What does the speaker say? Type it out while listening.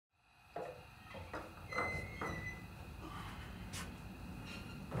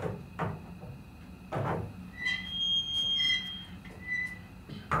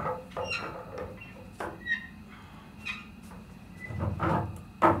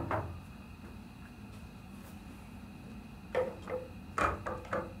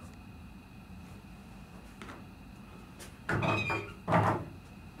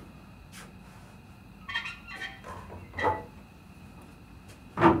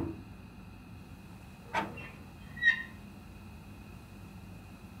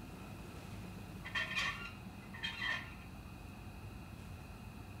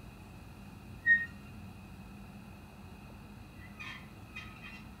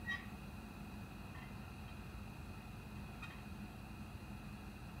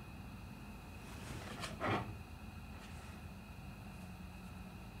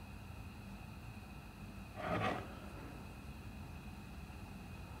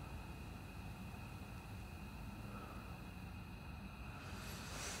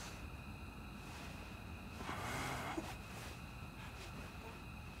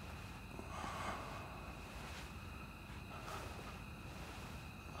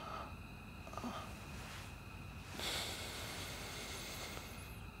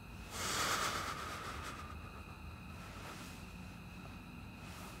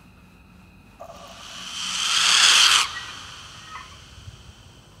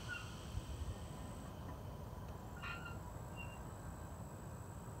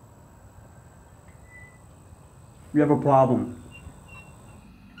You have a problem.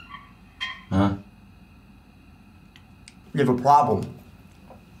 Huh? You have a problem.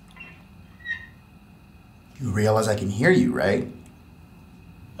 You realize I can hear you, right?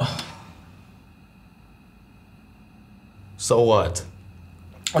 So what?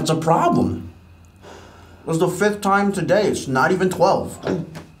 It's a problem. It was the 5th time today. It's not even 12.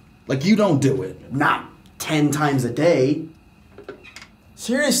 Like, you don't do it. Not 10 times a day.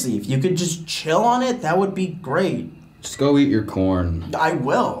 Seriously, if you could just chill on it, that would be great. Just go eat your corn. I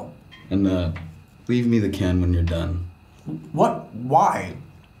will. And, leave me the can when you're done. What? Why?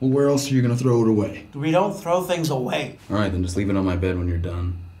 Well, where else are you gonna throw it away? We don't throw things away. Alright, then just leave it on my bed when you're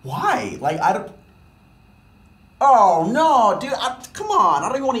done. Why? Like, I don't... Oh, no, dude, come on. I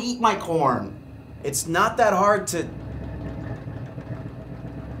don't even want to eat my corn. It's not that hard to...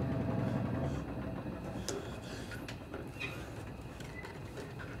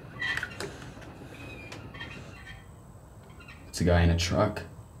 It's a guy in a truck.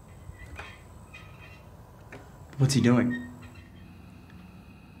 What's he doing?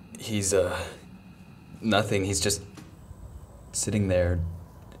 He's, nothing. He's just sitting there.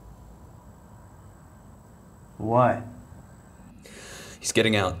 What? He's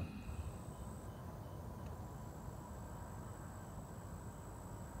getting out.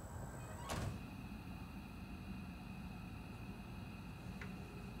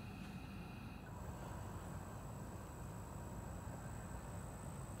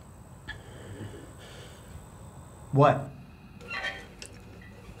 What?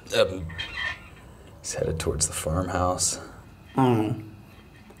 He's headed towards the farmhouse. Oh.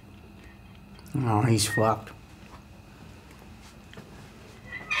 Oh, he's fucked.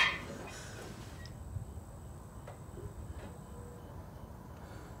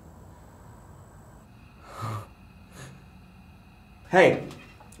 Hey,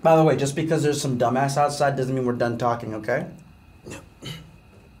 by the way, just because there's some dumbass outside doesn't mean we're done talking, okay?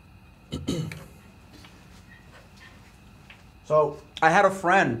 So, I had a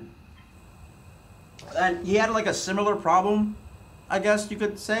friend, and he had like a similar problem, I guess you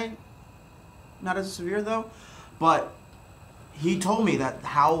could say. Not as severe though, but he told me that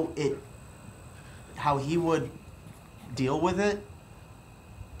how he would deal with it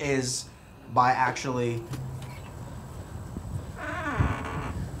is by actually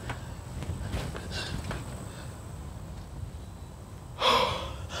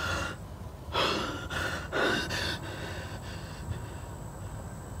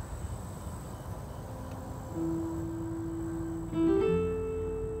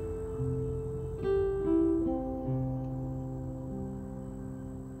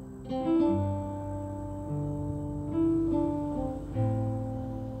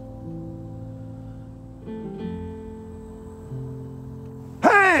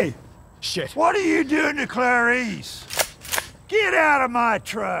Hey! Shit. What are you doing to Clarice? Get out of my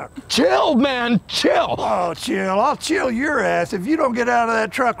truck! Chill, man, chill! Oh, chill. I'll chill your ass if you don't get out of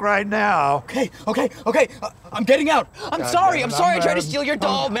that truck right now. Okay. I'm getting out. I'm sorry I tried to steal your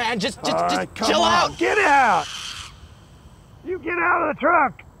doll, man. Just Right, chill out. Get out! You get out of the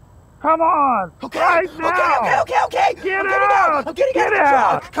truck! Come on! Okay, Right now! okay. Get I'm out! I'm getting Get out of the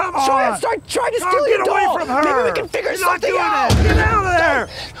out! truck. Come Try on! and start trying to Don't steal your get away doll. from her! Maybe we can figure You're not something doing out. That. Get out of there!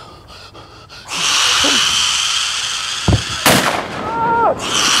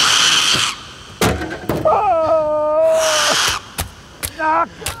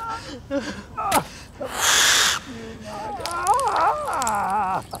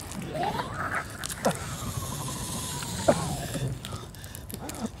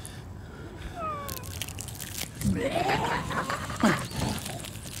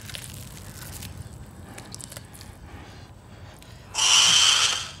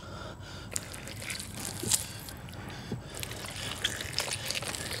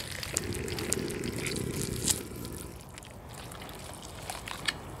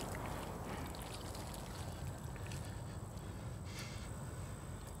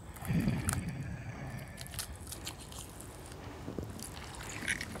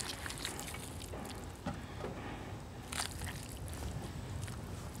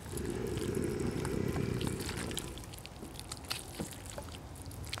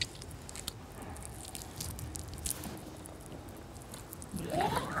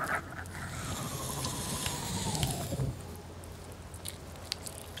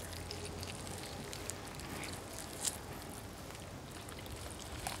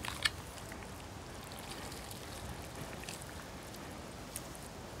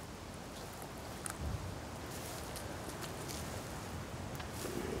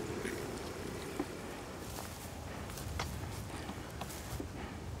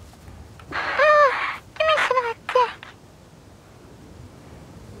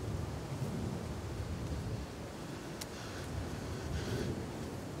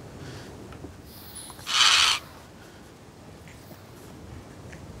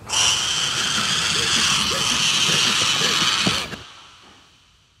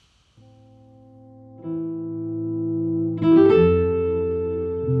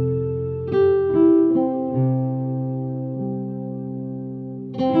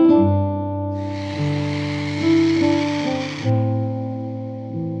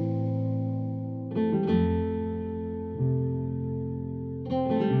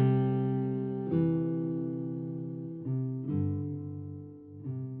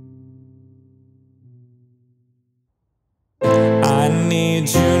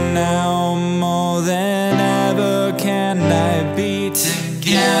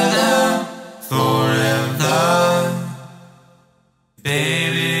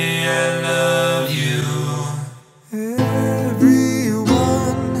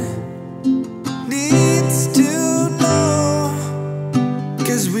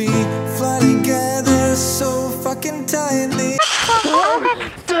 'Cause we fly together so fucking tightly.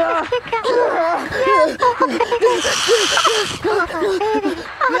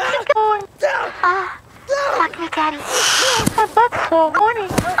 Fuck me, Daddy. My butt's so horny.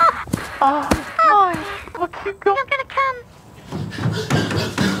 I'll keep going. I'm gonna come.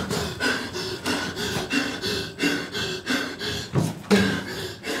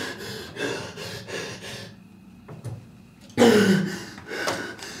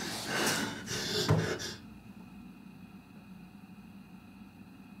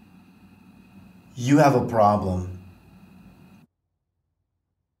 You have a problem.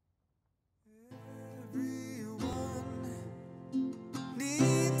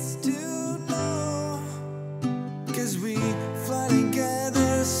 Needs to know. 'Cause we fly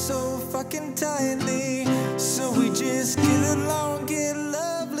together so fucking tightly. So we just get along,